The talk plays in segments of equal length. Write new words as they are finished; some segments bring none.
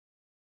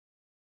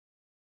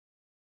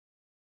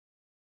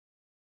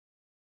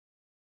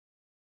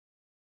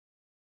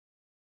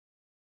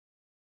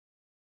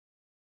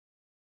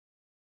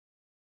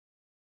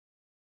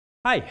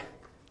Hi.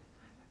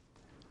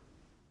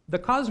 The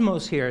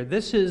cosmos here,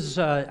 this is,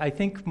 I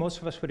think most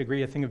of us would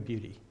agree, a thing of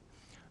beauty.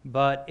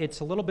 But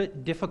it's a little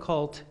bit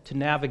difficult to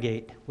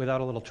navigate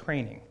without a little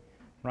training,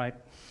 right?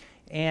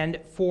 And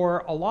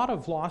for a lot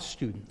of law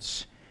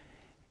students,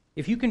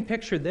 if you can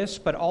picture this,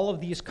 but all of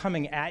these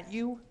coming at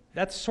you,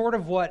 that's sort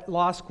of what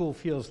law school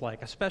feels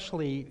like,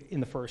 especially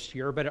in the first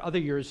year, but other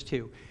years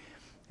too.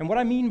 And what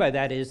I mean by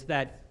that is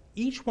that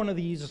each one of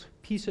these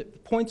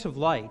points of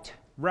light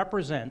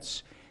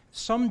represents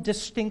some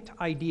distinct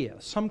idea,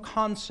 some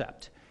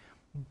concept.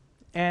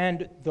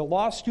 And the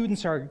law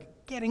students are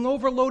getting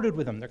overloaded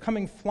with them. They're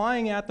coming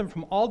flying at them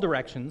from all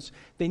directions.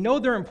 They know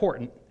they're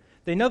important.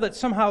 They know that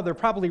somehow they're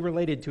probably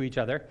related to each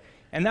other.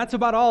 And that's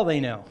about all they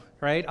know,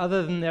 right?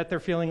 Other than that, they're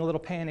feeling a little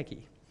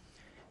panicky.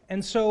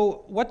 And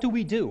so what do?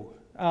 We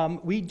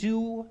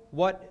do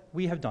what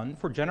we have done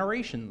for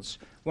generations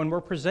when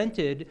we're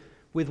presented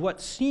with what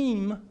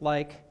seem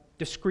like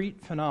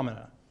discrete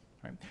phenomena.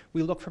 Right?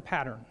 We look for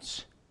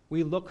patterns.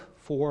 We look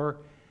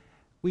for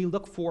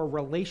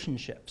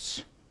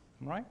relationships,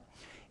 right?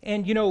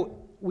 And you know,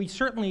 we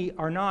certainly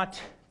are not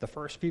the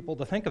first people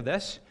to think of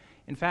this.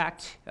 In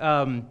fact,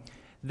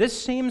 this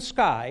same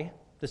sky,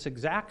 this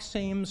exact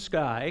same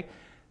sky,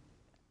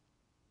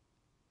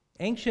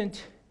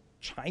 ancient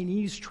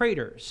Chinese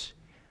traders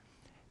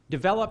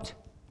developed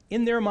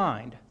in their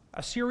mind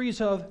a series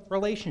of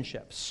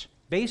relationships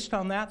based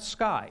on that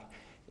sky,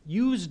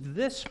 used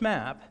this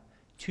map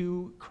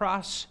to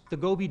cross the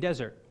Gobi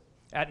Desert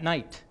at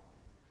night.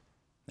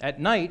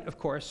 At night, of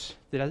course,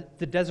 the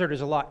desert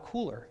is a lot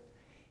cooler,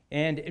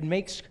 and it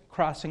makes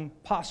crossing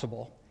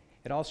possible.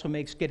 It also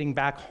makes getting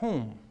back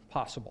home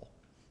possible.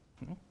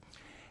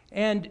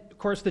 And, of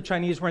course, the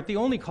Chinese weren't the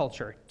only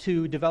culture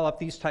to develop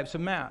these types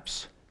of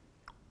maps.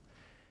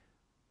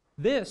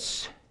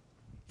 This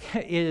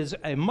is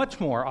a much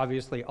more,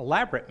 obviously,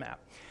 elaborate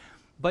map.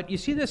 But you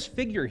see this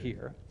figure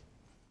here,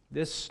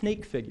 this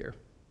snake figure.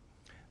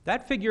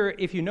 That figure,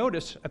 if you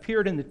notice,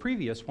 appeared in the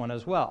previous one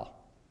as well.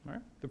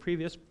 Right? The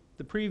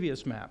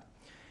previous map.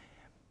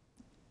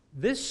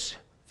 This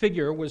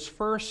figure was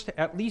first,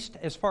 at least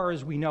as far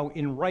as we know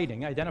in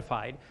writing,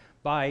 identified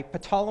by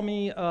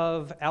Ptolemy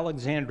of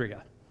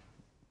Alexandria,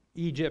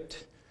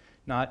 Egypt,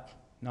 not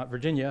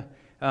Virginia,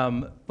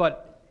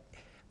 but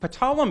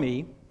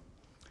Ptolemy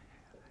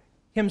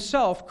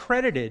himself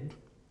credited,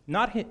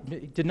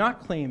 did not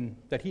claim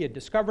that he had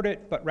discovered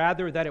it, but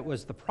rather that it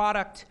was the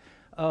product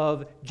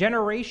of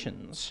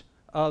generations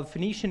of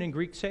Phoenician and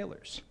Greek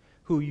sailors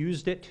who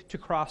used it to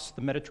cross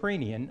the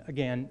Mediterranean,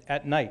 again,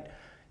 at night,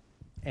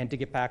 and to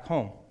get back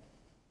home.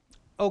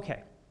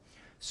 Okay,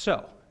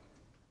 so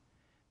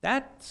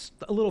that's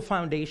a little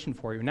foundation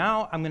for you.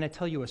 Now I'm going to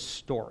tell you a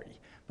story.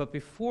 But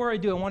before I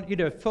do, I want you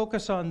to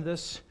focus on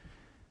this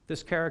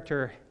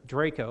character,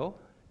 Draco,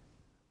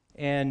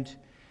 and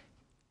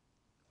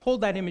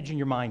hold that image in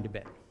your mind a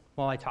bit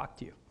while I talk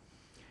to you.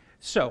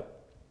 So,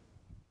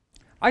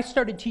 I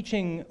started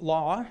teaching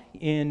law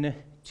in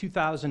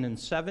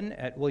 2007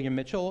 at William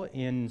Mitchell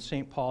in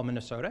St. Paul,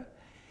 Minnesota.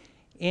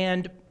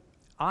 And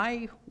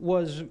I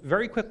was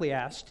very quickly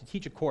asked to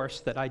teach a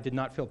course that I did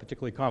not feel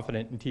particularly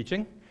confident in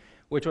teaching,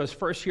 which was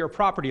first-year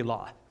property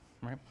law,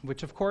 right?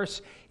 Which, of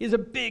course, is a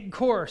big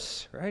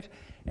course, right?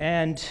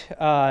 And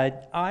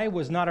I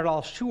was not at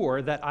all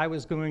sure that I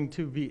was going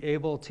to be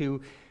able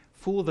to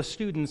fool the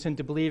students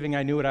into believing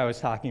I knew what I was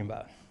talking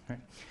about. Right?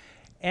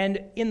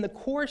 And in the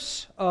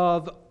course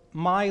of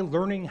my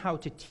learning how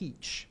to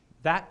teach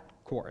that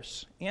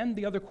course and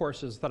the other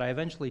courses that I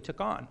eventually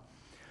took on,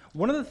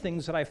 one of the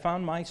things that I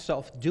found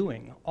myself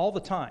doing all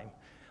the time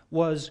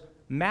was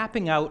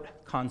mapping out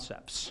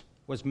concepts,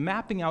 was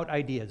mapping out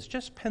ideas,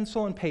 just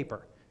pencil and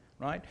paper,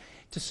 right?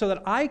 So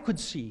that I could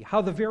see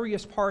how the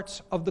various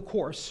parts of the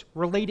course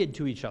related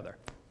to each other.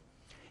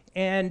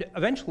 And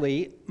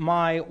eventually,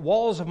 my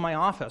walls of my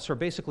office are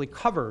basically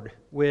covered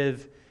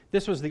with,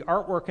 this was the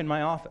artwork in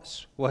my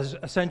office, was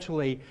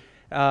essentially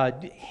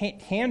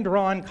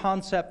hand-drawn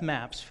concept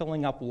maps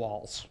filling up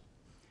walls.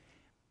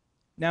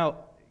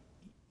 Now,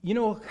 you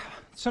know,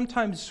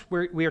 sometimes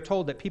we are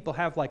told that people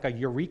have like a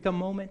eureka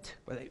moment,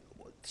 where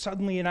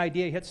suddenly an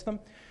idea hits them.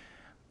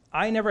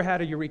 I never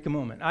had a eureka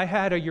moment. I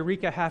had a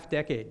eureka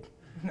half-decade.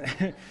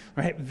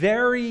 Right?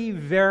 Very,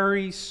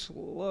 very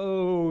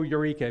slow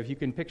eureka, if you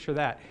can picture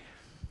that.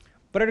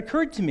 But it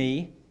occurred to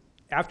me,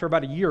 after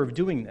about a year of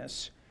doing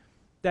this,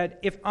 that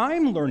if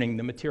I'm learning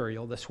the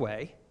material this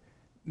way,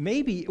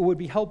 maybe it would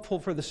be helpful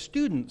for the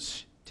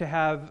students to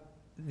have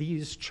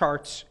these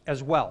charts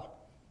as well,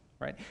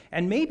 right?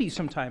 And maybe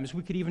sometimes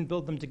we could even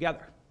build them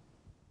together,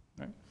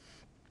 right?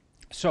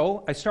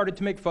 So I started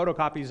to make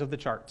photocopies of the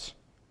charts,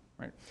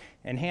 right?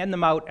 And hand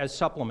them out as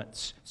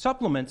supplements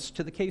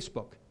to the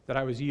casebook that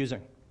I was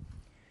using.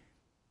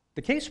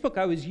 The casebook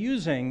I was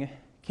using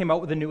came out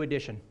with a new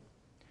edition.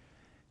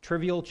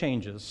 Trivial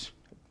changes,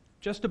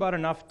 just about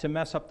enough to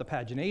mess up the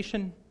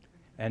pagination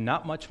and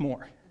not much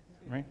more,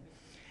 right?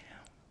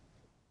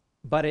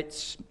 But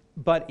it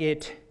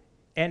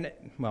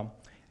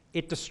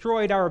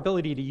destroyed our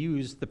ability to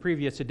use the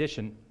previous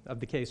edition of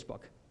the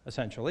casebook,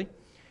 essentially.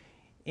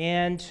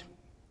 And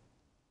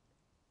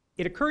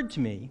it occurred to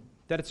me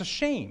that it's a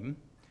shame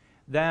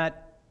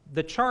that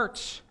the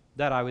charts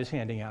that I was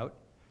handing out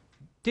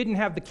didn't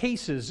have the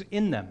cases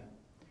in them,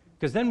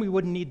 because then we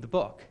wouldn't need the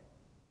book.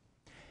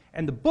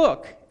 And the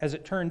book, as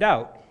it turned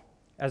out,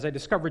 as I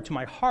discovered to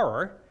my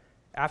horror,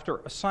 after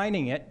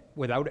assigning it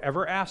without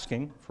ever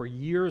asking for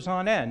years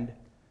on end,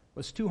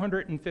 was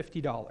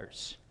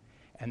 $250.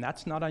 And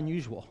that's not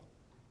unusual.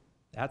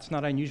 That's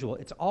not unusual.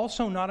 It's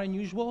also not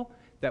unusual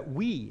that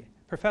we,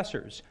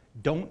 professors,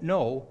 don't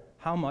know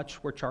how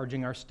much we're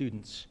charging our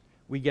students.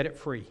 We get it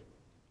free,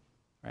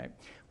 right?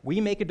 We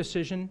make a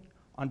decision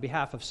on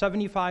behalf of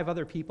 75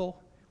 other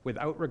people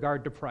without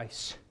regard to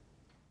price.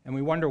 And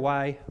we wonder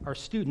why our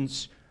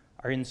students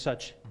are in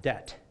such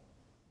debt.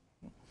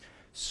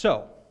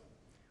 So,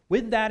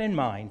 with that in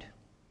mind,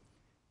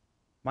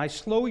 my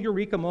slow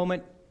eureka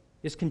moment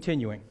is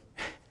continuing.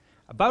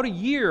 About a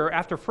year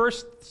after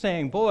first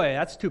saying, boy,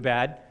 that's too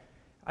bad,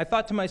 I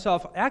thought to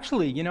myself,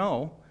 actually, you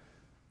know,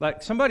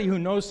 like somebody who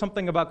knows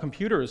something about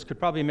computers could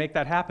probably make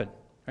that happen.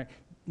 Right?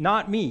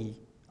 Not me.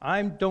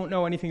 I don't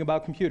know anything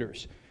about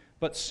computers.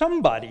 But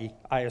somebody,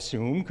 I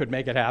assume, could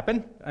make it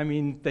happen. I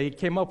mean, they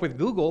came up with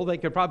Google, they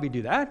could probably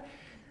do that,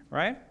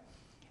 right?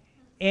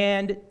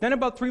 And then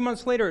about 3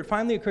 months later, it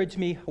finally occurred to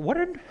me, what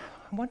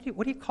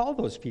do you call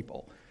those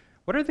people?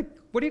 What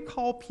do you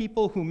call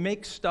people who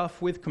make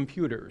stuff with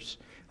computers?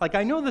 Like,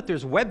 I know that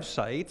there's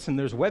websites and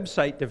there's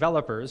website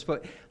developers,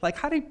 but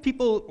like, what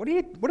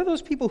are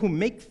those people who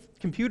make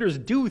computers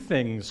do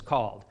things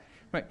called?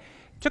 Right?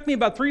 It took me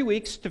about 3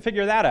 weeks to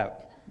figure that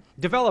out.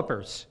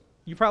 Developers.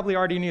 You probably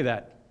already knew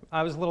that.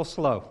 I was a little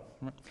slow.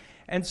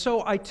 And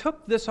so I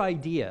took this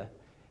idea,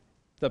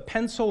 the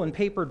pencil and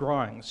paper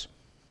drawings,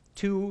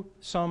 to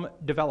some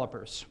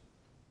developers.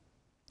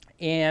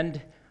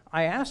 And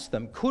I asked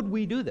them, could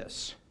we do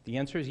this? The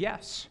answer is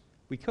yes,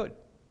 we could.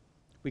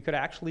 We could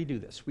actually do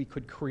this. We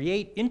could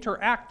create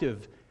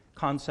interactive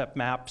concept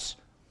maps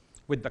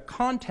with the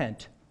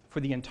content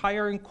for the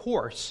entire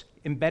course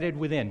embedded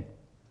within.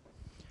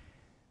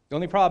 The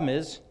only problem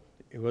is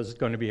it was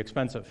going to be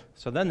expensive.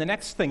 So then the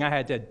next thing I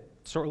had to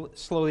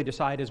slowly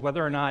decide is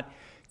whether or not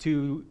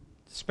to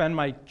spend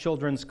my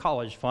children's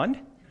college fund.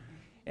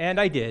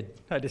 And I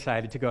did. I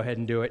decided to go ahead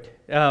and do it.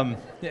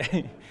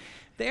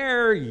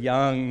 They're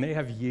young. They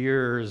have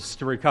years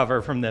to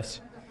recover from this.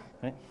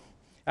 Right?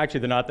 Actually,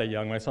 they're not that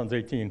young. My son's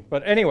 18.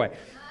 But anyway,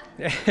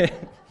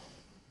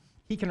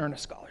 he can earn a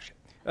scholarship.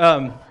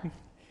 In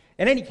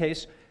any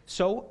case,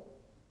 so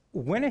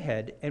went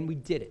ahead and we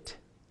did it.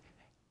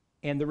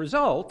 And the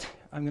result,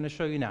 I'm going to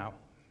show you now.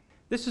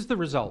 This is the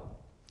result.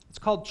 It's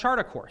called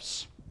Charta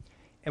Course.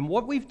 And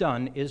what we've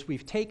done is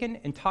we've taken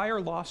entire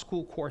law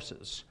school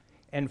courses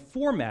and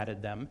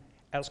formatted them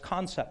as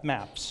concept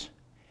maps.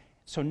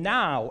 So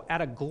now,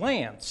 at a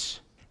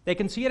glance, they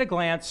can see at a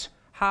glance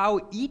how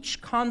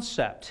each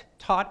concept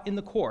taught in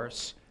the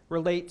course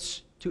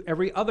relates to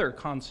every other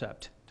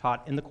concept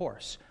taught in the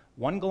course.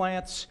 One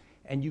glance,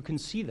 and you can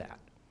see that.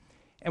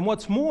 And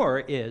what's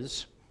more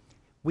is,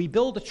 we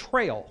build a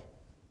trail.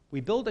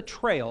 We build a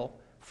trail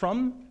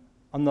from,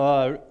 on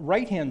the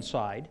right-hand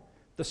side,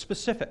 the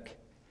specific.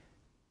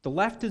 The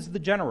left is the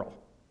general.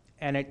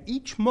 And at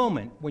each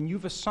moment, when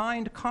you've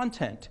assigned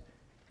content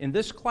in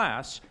this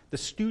class, the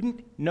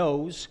student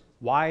knows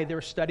why they're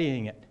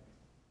studying it,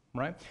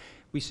 right?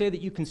 We say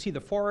that you can see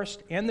the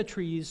forest and the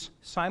trees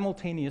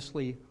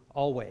simultaneously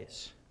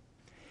always.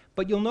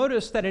 But you'll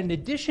notice that in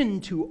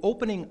addition to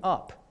opening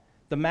up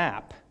the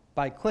map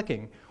by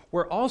clicking,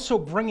 we're also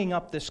bringing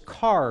up this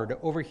card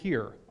over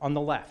here on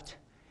the left.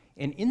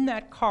 And in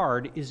that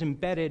card is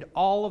embedded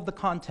all of the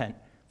content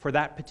for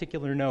that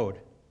particular node.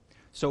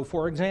 So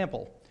for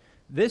example,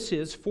 this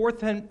is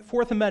Fourth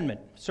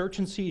Amendment, search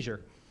and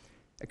seizure.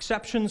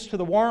 Exceptions to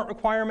the warrant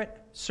requirement,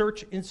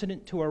 search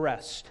incident to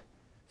arrest.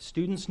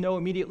 Students know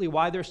immediately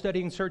why they're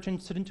studying search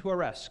incident to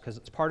arrest, because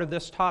it's part of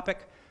this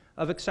topic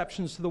of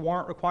exceptions to the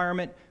warrant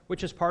requirement,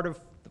 which is part of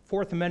the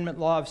Fourth Amendment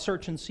law of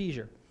search and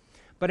seizure.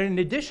 But in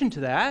addition to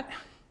that,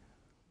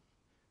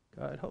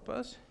 God help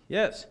us,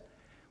 yes,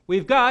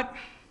 we've got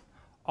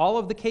all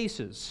of the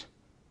cases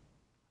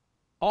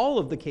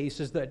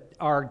that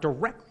are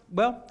direct,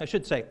 well, I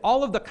should say,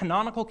 all of the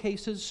canonical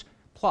cases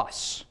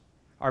plus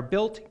are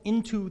built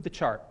into the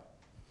chart.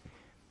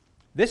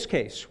 This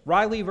case,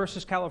 Riley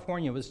versus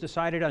California, was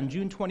decided on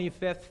June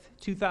 25th,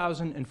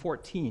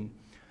 2014.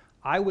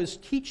 I was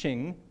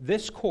teaching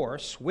this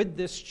course with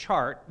this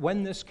chart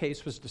when this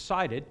case was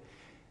decided.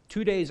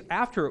 2 days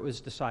after it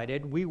was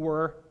decided, we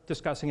were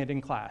discussing it in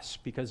class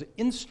because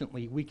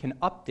instantly we can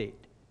update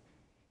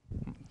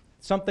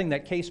something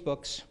that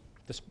casebooks,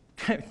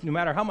 no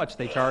matter how much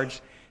they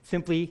charge,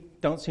 simply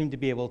don't seem to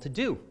be able to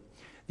do.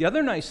 The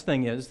other nice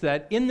thing is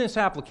that in this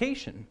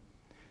application,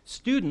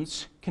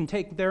 students can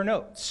take their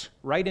notes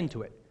right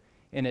into it,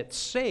 and it's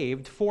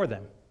saved for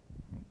them.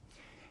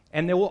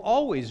 And they will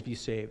always be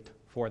saved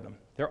for them.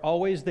 They're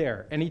always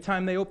there.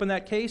 Anytime they open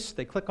that case,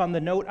 they click on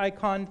the note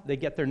icon, they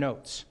get their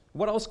notes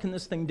What else can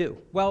this thing do?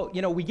 Well,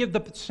 we give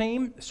the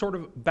same sort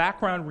of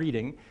background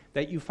reading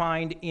that you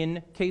find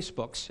in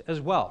casebooks as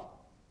well.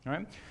 All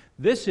right?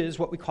 This is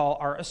what we call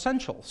our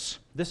essentials.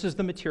 This is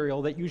the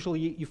material that usually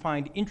you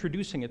find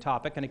introducing a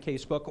topic in a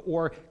casebook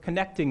or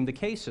connecting the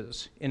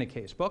cases in a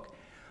casebook.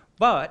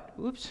 But,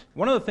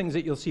 one of the things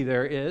that you'll see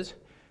there is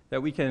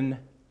that we can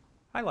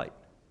highlight.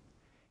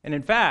 And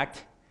in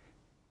fact,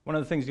 one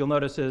of the things you'll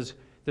notice is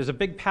there's a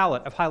big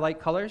palette of highlight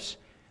colors.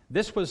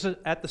 This was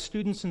at the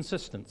students'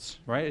 insistence,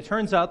 right? It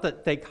turns out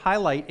that they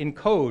highlight in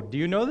code. Do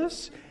you know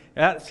this?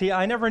 See,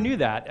 I never knew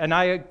that. And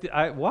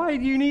why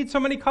do you need so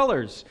many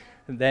colors?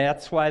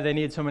 That's why they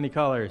need so many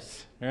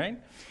colors,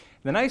 right?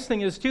 The nice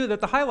thing is, too,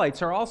 that the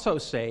highlights are also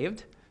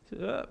saved.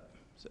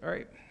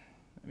 Sorry,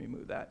 let me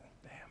move that.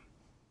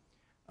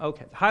 Bam.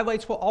 Okay, the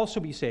highlights will also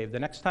be saved. The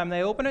next time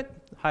they open it,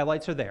 the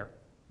highlights are there,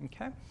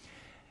 okay?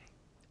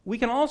 We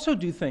can also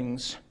do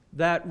things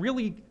that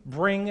really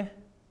bring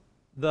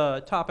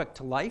the topic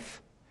to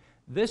life.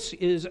 This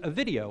is a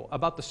video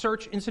about the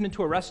search incident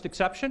to arrest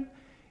exception.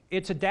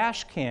 It's a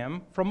dash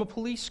cam from a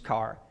police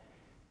car.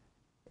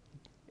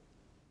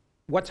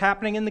 What's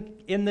happening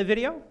in the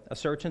video? A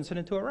search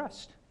incident to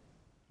arrest.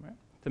 Right?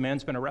 The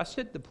man's been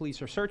arrested. The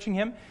police are searching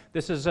him.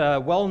 This is a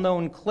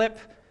well-known clip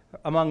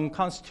among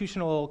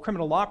constitutional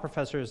criminal law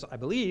professors, I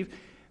believe,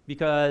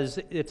 because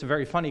it's a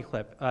very funny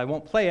clip. I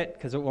won't play it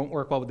because it won't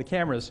work well with the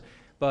cameras,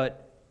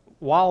 but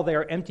while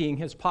they're emptying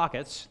his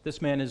pockets,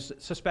 this man is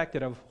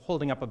suspected of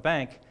holding up a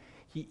bank.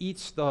 He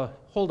eats the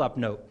hold-up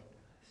note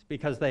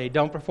because they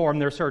don't perform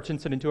their search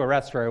incident to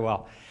arrest very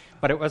well.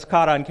 But it was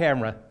caught on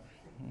camera.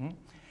 Mm-hmm.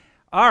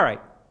 All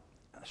right,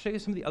 I'll show you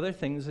some of the other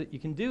things that you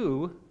can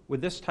do with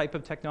this type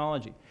of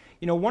technology.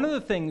 One of the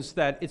things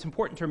that it's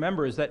important to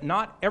remember is that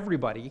not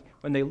everybody,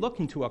 when they look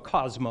into a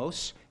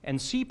cosmos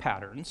and see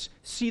patterns,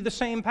 see the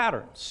same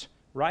patterns,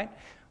 right?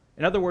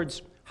 In other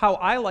words, how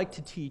I like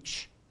to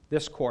teach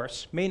this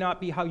course may not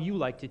be how you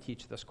like to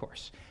teach this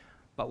course.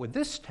 But with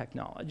this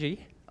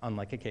technology,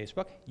 unlike a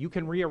casebook, you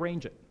can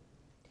rearrange it.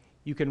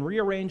 You can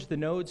rearrange the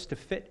nodes to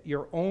fit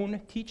your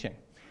own teaching.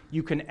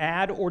 You can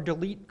add or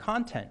delete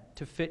content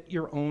to fit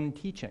your own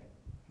teaching.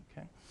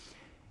 Okay?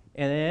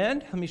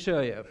 And let me show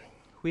you.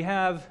 We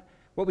have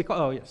what we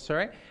call,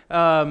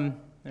 there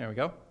we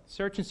go.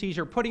 Search and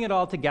seizure, putting it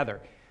all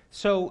together.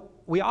 So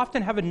we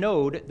often have a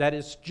node that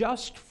is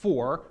just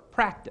for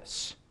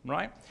practice,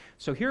 right?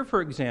 So here,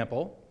 for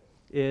example,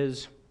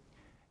 is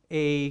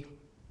a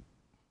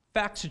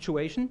fact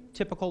situation,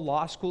 typical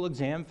law school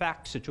exam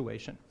fact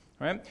situation.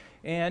 Right?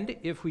 And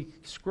if we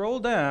scroll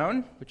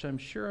down, which I'm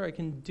sure I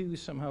can do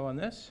somehow on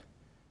this,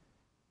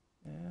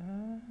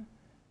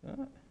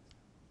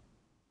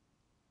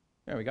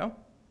 there we go.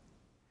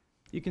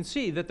 You can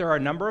see that there are a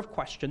number of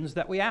questions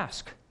that we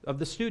ask of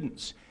the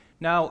students.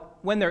 Now,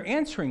 when they're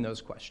answering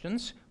those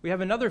questions, we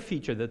have another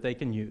feature that they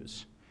can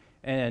use.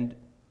 And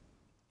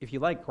if you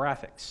like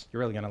graphics, you're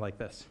really going to like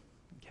this.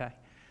 Okay?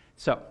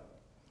 So,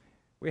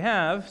 we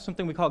have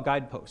something we call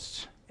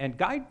guideposts. And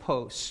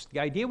guideposts, the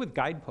idea with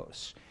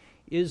guideposts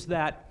is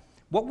that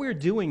what we're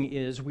doing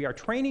is we are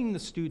training the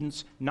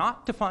students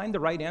not to find the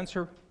right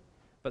answer,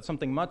 but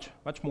something much,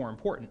 much more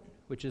important,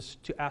 which is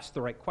to ask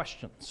the right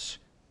questions.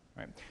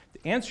 Right?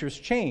 The answers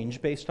change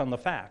based on the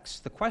facts.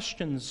 The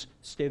questions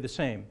stay the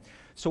same.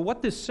 So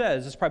what this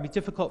says is probably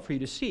difficult for you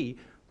to see,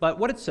 but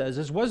what it says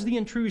is, was the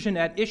intrusion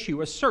at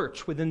issue a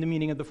search within the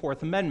meaning of the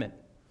Fourth Amendment?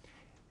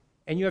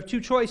 And you have two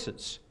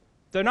choices.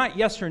 They're not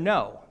yes or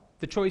no.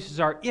 The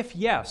choices are, if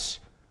yes,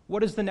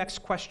 what is the next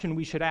question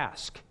we should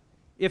ask?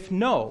 If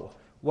no,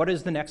 what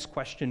is the next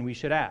question we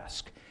should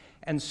ask?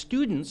 And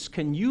students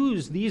can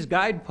use these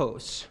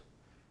guideposts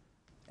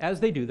as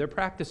they do their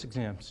practice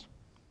exams.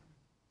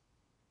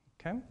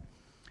 Okay?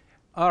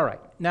 All right.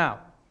 Now,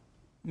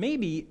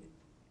 maybe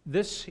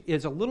this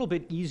is a little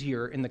bit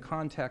easier in the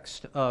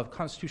context of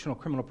constitutional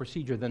criminal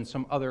procedure than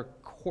some other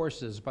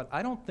courses, but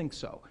I don't think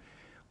so.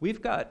 We've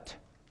got,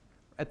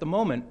 at the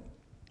moment,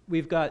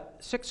 we've got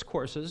 6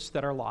 courses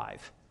that are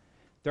live.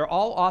 They're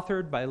all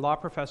authored by law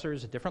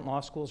professors at different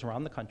law schools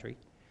around the country.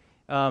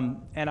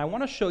 And I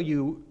want to show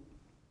you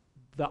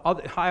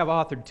I have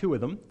authored 2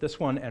 of them, this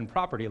one and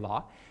property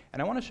law.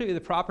 And I want to show you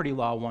the property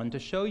law one to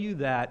show you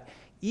that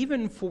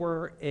even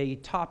for a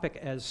topic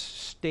as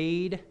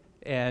staid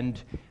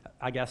and,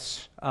 I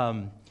guess,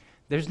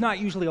 there's not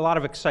usually a lot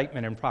of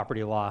excitement in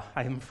property law,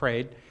 I'm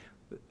afraid.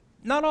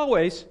 Not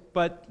always,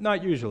 but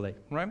not usually,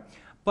 right?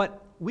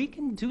 But we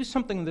can do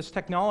something with this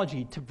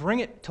technology to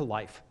bring it to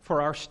life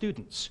for our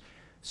students.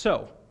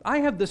 So I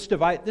have this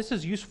this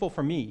is useful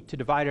for me to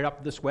divide it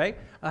up this way.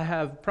 I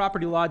have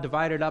property law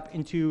divided up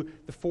into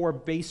the 4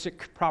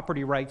 basic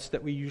property rights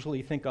that we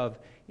usually think of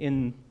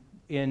in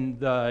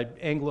the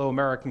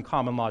Anglo-American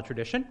common law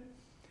tradition.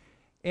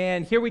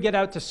 And here we get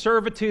out to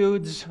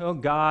servitudes. Oh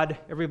God,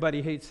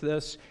 everybody hates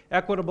this.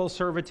 Equitable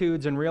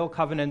servitudes and real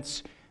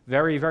covenants.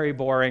 Very, very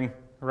boring,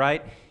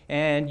 right?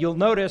 And you'll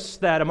notice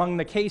that among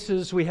the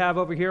cases we have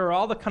over here are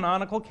all the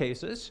canonical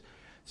cases.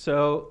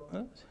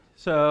 So,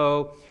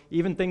 So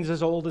even things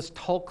as old as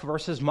Tulk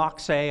versus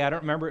Moxey, I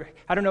don't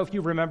know if you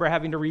remember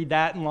having to read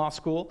that in law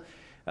school,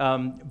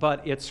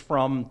 but it's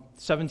from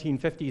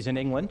 1750s in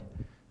England.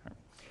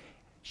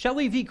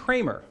 Shelley v.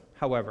 Kramer,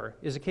 however,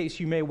 is a case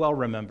you may well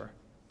remember.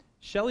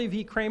 Shelley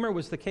v. Kramer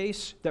was the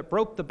case that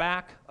broke the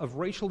back of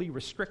racially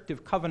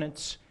restrictive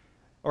covenants,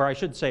 or I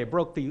should say,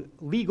 broke the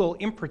legal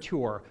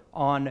imprimatur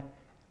on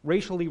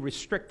racially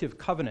restrictive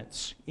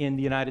covenants in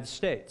the United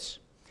States.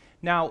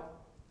 Now,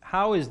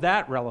 how is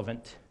that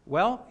relevant?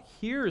 Well,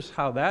 here's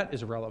how that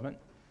is relevant.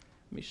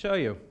 Let me show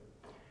you.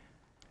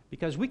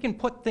 Because we can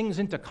put things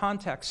into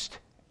context,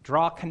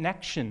 draw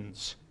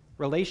connections,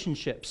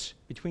 relationships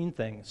between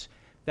things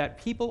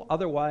that people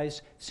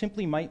otherwise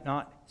simply might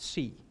not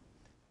see.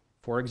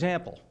 For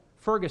example,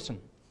 Ferguson.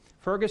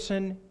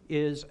 Ferguson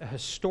is a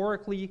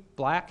historically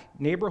black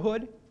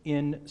neighborhood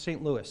in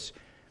St. Louis.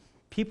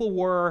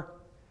 People,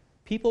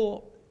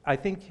 I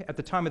think, at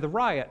the time of the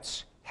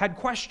riots, had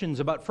questions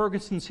about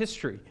Ferguson's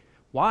history.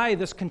 Why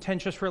this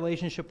contentious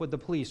relationship with the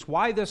police?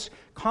 Why this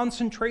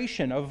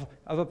concentration of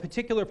a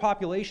particular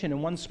population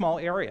in one small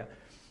area?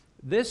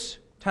 This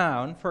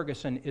town,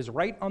 Ferguson, is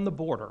right on the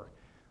border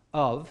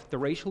of the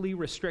racially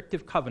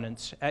restrictive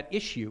covenants at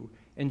issue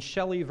in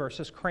Shelley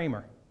versus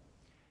Kramer.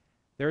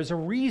 There's a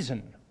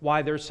reason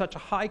why there's such a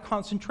high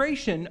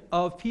concentration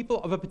of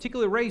people of a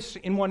particular race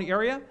in one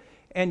area,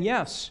 and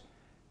yes,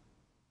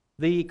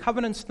 the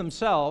covenants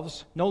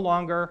themselves no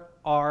longer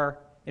are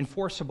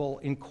enforceable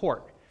in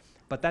court,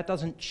 but that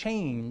doesn't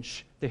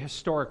change the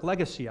historic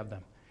legacy of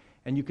them.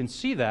 And you can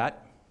see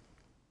that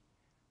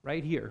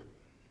right here.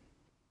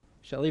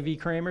 Shelley v.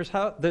 Kramer's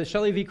house, the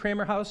Shelley v.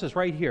 Kramer house is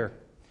right here.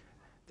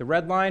 The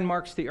red line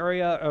marks the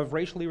area of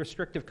racially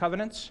restrictive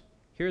covenants.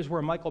 Here's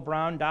where Michael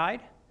Brown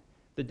died.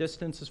 The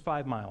distance is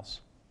 5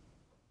 miles.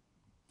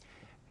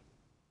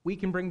 We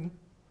can bring,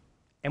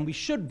 and we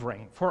should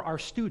bring, for our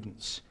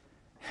students,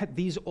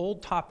 these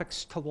old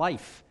topics to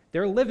life.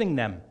 They're living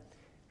them,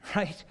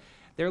 right?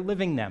 They're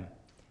living them.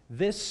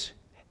 This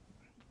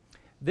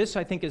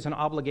I think, is an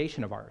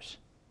obligation of ours,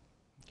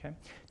 okay?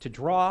 To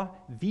draw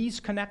these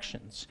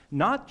connections,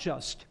 not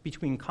just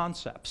between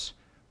concepts,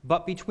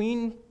 but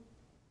between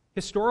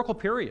historical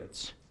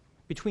periods,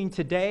 between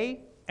today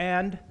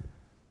and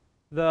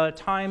the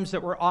times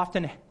that we're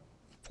often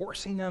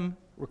forcing them,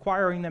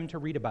 requiring them to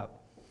read about,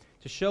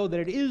 to show that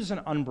it is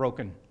an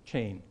unbroken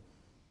chain,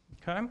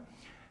 okay?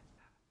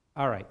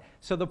 All right,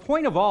 so the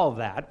point of all of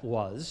that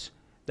was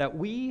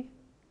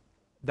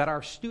that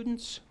our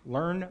students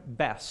learn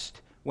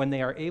best when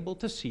they are able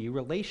to see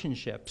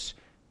relationships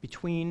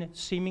between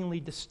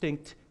seemingly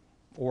distinct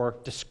or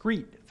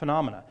discrete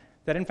phenomena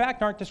that in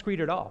fact aren't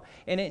discrete at all.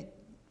 And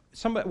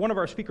one of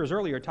our speakers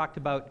earlier talked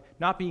about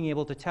not being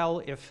able to tell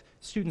if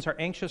students are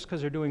anxious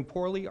because they're doing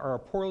poorly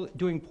or are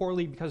doing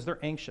poorly because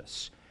they're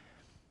anxious.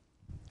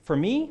 For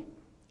me,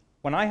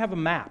 when I have a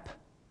map,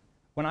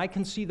 when I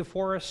can see the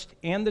forest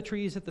and the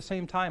trees at the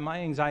same time, my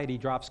anxiety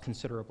drops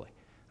considerably.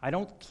 I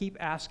don't keep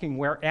asking,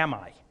 where am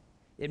I?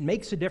 It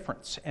makes a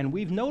difference, and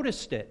we've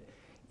noticed it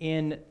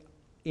in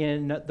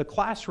the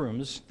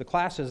classrooms, the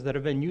classes that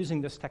have been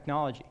using this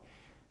technology.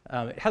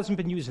 It hasn't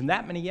been used in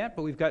that many yet,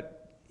 but we've got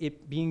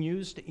it being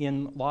used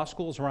in law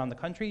schools around the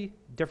country,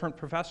 different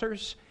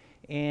professors,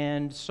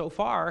 and so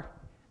far,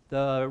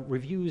 the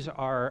reviews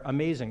are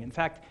amazing. In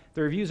fact,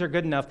 the reviews are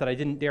good enough that I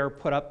didn't dare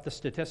put up the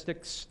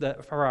statistics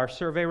for our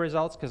survey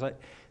results because I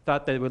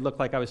thought they would look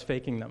like I was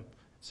faking them.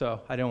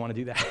 So I didn't want to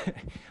do that.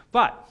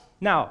 But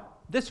now,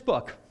 this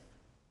book,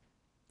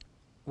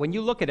 when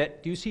you look at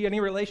it, do you see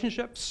any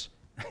relationships?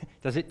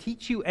 Does it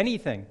teach you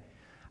anything?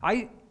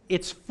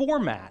 Its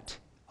format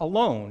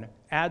alone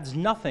adds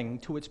nothing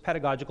to its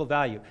pedagogical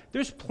value.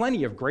 There's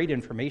plenty of great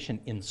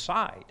information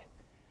inside,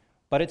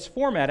 but its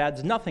format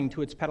adds nothing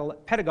to its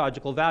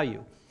pedagogical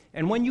value.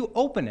 And when you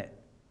open it,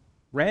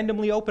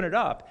 randomly open it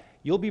up,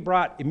 you'll be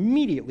brought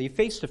immediately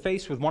face to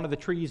face with one of the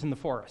trees in the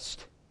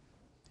forest.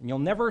 And you'll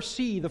never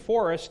see the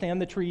forest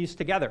and the trees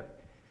together.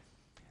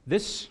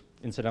 This,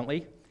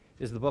 incidentally,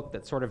 is the book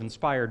that sort of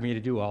inspired me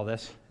to do all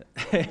this,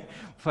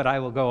 but I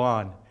will go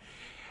on.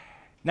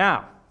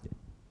 Now,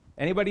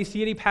 anybody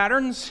see any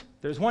patterns?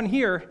 There's one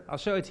here. I'll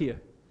show it to you.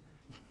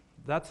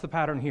 That's the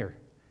pattern here,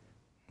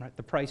 right?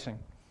 The pricing.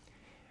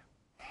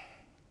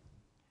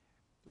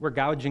 We're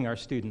gouging our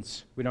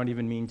students. We don't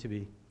even mean to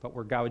be, but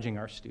we're gouging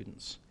our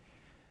students.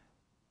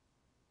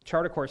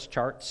 Chart, of course,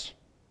 charts.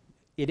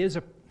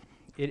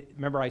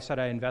 Remember I said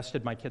I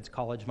invested my kids'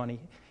 college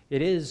money?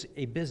 It is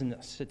a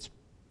business. It's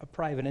a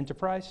private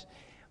enterprise,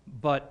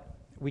 but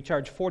we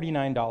charge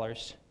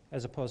 $49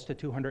 as opposed to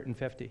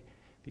 $250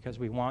 because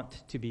we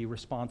want to be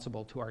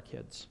responsible to our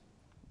kids,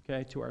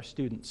 okay, to our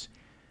students.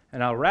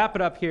 And I'll wrap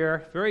it up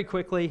here very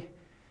quickly.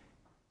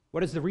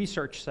 What does the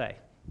research say?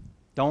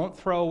 Don't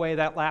throw away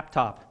that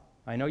laptop.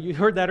 I know you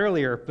heard that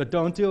earlier, but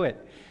don't do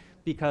it,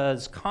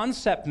 because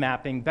concept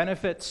mapping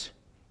benefits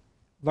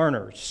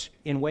learners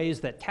in ways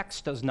that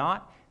text does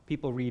not.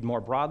 People read more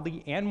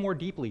broadly and more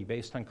deeply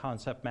based on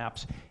concept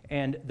maps,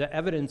 and the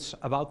evidence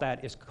about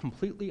that is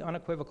completely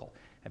unequivocal.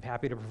 I'm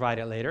happy to provide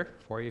it later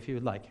for you if you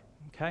would like.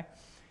 okay?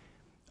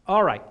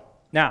 All right,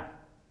 now,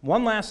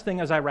 one last thing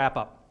as I wrap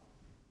up.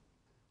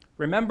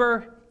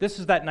 Remember, this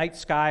is that night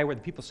sky where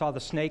the people saw the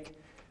snake,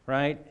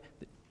 right?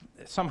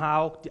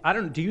 Somehow, I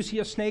don't know, do you see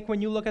a snake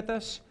when you look at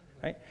this?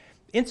 Right?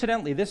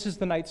 Incidentally, this is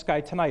the night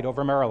sky tonight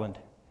over Maryland.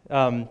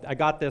 I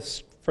got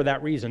this for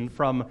that reason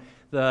from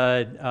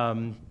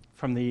the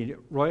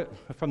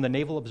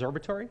Naval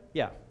Observatory,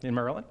 yeah, in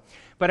Maryland.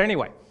 But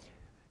anyway,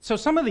 so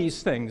some of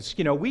these things,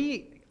 you know,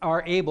 we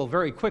are able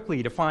very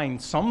quickly to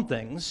find some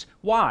things.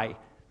 Why?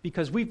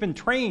 Because we've been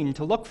trained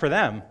to look for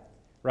them,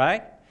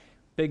 right?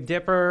 Big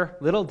Dipper,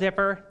 Little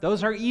Dipper,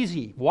 those are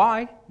easy.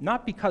 Why?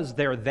 Not because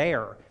they're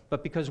there,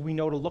 but because we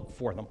know to look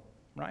for them,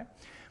 right?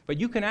 But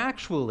you can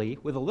actually,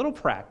 with a little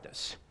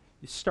practice,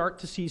 you start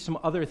to see some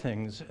other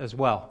things as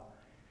well.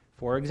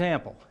 For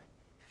example,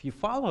 if you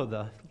follow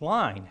the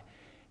line,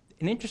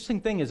 an interesting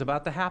thing is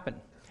about to happen.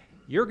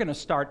 You're going to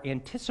start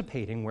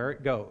anticipating where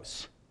it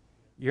goes.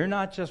 You're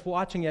not just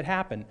watching it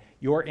happen,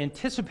 you're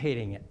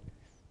anticipating it,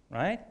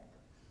 right?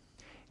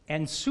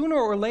 And sooner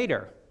or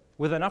later,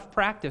 with enough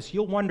practice,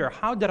 you'll wonder,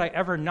 how did I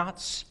ever not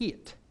see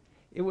it?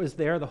 It was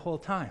there the whole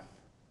time,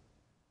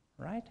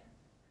 right?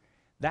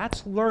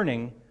 That's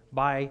learning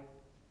by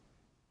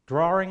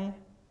drawing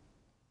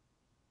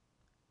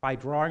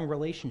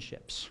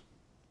relationships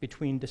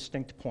between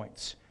distinct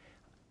points.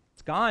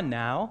 It's gone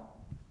now.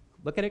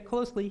 Look at it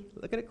closely.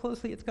 Look at it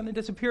closely. It's going to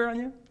disappear on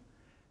you.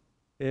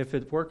 If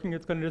it's working,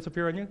 it's going to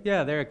disappear on you.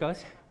 Yeah, there it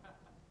goes.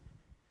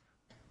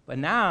 But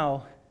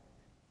now,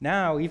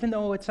 even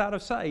though it's out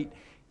of sight,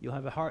 you'll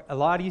have a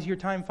lot easier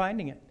time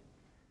finding it,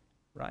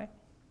 right?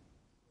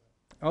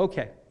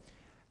 Okay.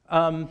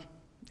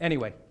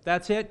 Anyway,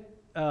 that's it.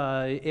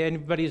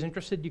 Anybody who's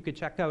interested, you could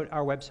check out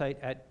our website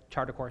at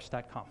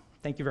chartercourse.com.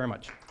 Thank you very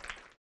much.